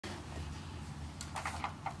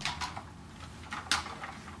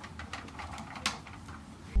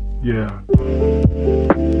Yeah.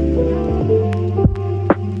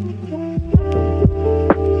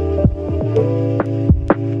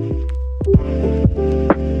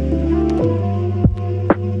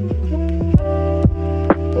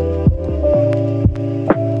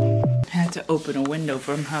 Had to open a window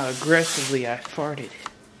from how aggressively I farted.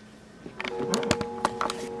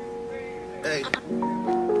 Hey.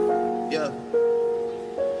 Yeah.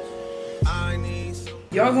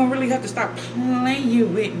 Y'all gonna really have to stop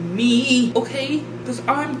playing with me, okay? Because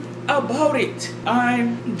I'm about it. I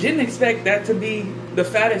didn't expect that to be the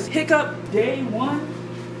fattest hiccup. Day one?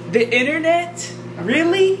 The internet?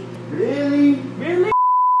 Really? Really? Really?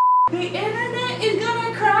 The internet is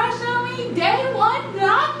gonna crash on me day one,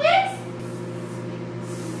 Vlogmas?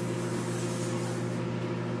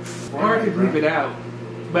 Or I could bleep it out.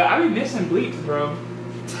 But I be missing bleeps, bro.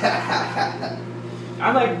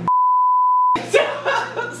 I like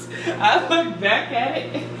I look back at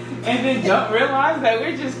it and then don't realize that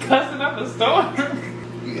we're just cussing up a storm.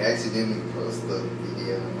 You accidentally post the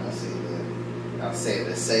video and I'll say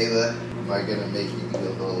the sailor. Am I gonna make you do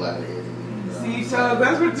a whole lot of editing? See, Charles,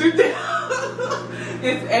 that's what you do.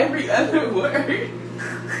 It's every other word.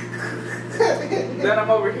 Then I'm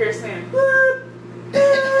over here saying,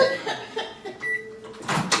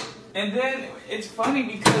 and then it's funny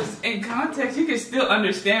because in context you can still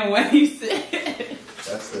understand what he said.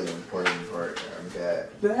 That's the important part. I'm bad.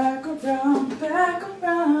 Back around,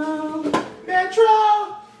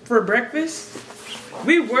 Metro. For breakfast,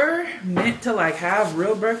 we were meant to like have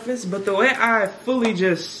real breakfast, but the way I fully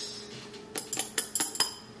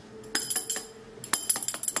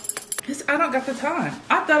I don't got the time.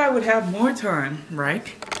 I thought I would have more time, right?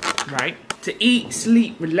 To eat,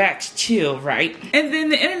 sleep, relax, chill, right? And then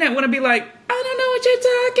the internet wanna be like, I don't know what you're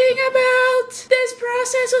talking about. This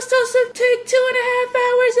process was supposed to take 2.5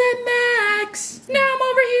 hours at max. Now I'm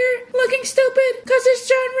over here looking stupid because this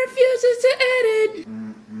John refuses to edit.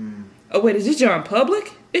 Oh wait, is this John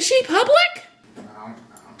public? Is she public?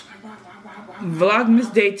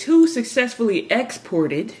 Vlogmas Day 2 successfully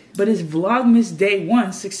exported, but is Vlogmas Day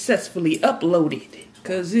 1 successfully uploaded?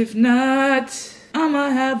 Cause if not, I'ma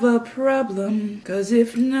have a problem. Cause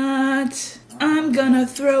if not, I'm gonna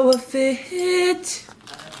throw a fit.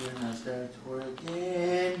 I'm gonna start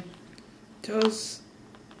twerking. Toes,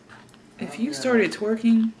 if you started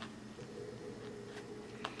twerking.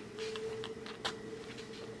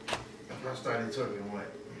 If I started twerking, what?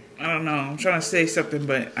 I don't know. I'm trying to say something,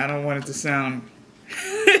 but I don't want it to sound.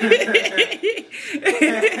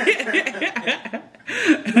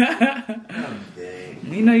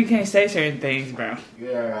 You know you can't say certain things, bro.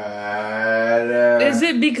 Is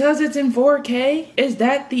it because it's in 4K? Is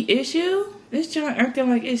that the issue? This John acting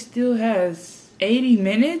like it still has 80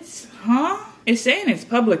 minutes? Huh? It's saying it's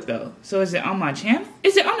public though. So is it on my channel?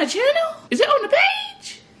 Is it on the channel? Is it on the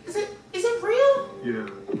page? Is it real? Yeah.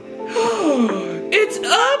 It's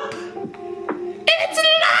up! It's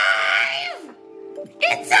live!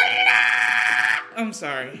 It's alive! I'm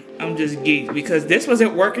sorry. I'm just geeked because this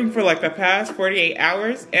wasn't working for like the past 48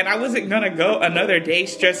 hours and I wasn't gonna go another day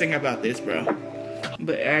stressing about this, bro.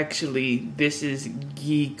 But actually, this is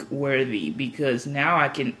geek worthy because now I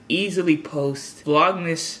can easily post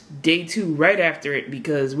Vlogmas Day 2 right after it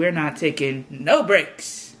because we're not taking no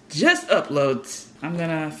breaks. Just uploads. I'm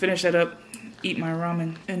gonna finish that up, eat my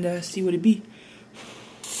ramen, and see what it be.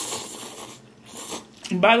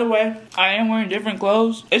 By the way, I am wearing different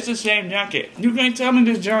clothes. It's the same jacket. You can't tell me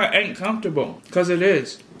this jacket ain't comfortable, because it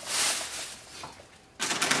is.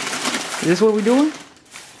 Is this what we're doing?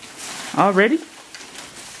 Already?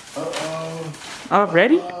 Uh-oh.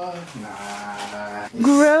 Already? Nah.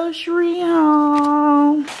 Grocery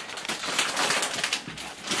haul.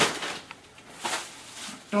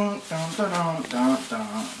 Dun, dun, dun, dun, dun,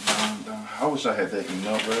 dun, dun. I wish I had that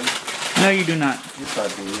email, bro. No, you do not. Yes, I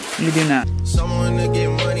do. You do not. Someone to get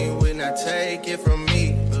money with.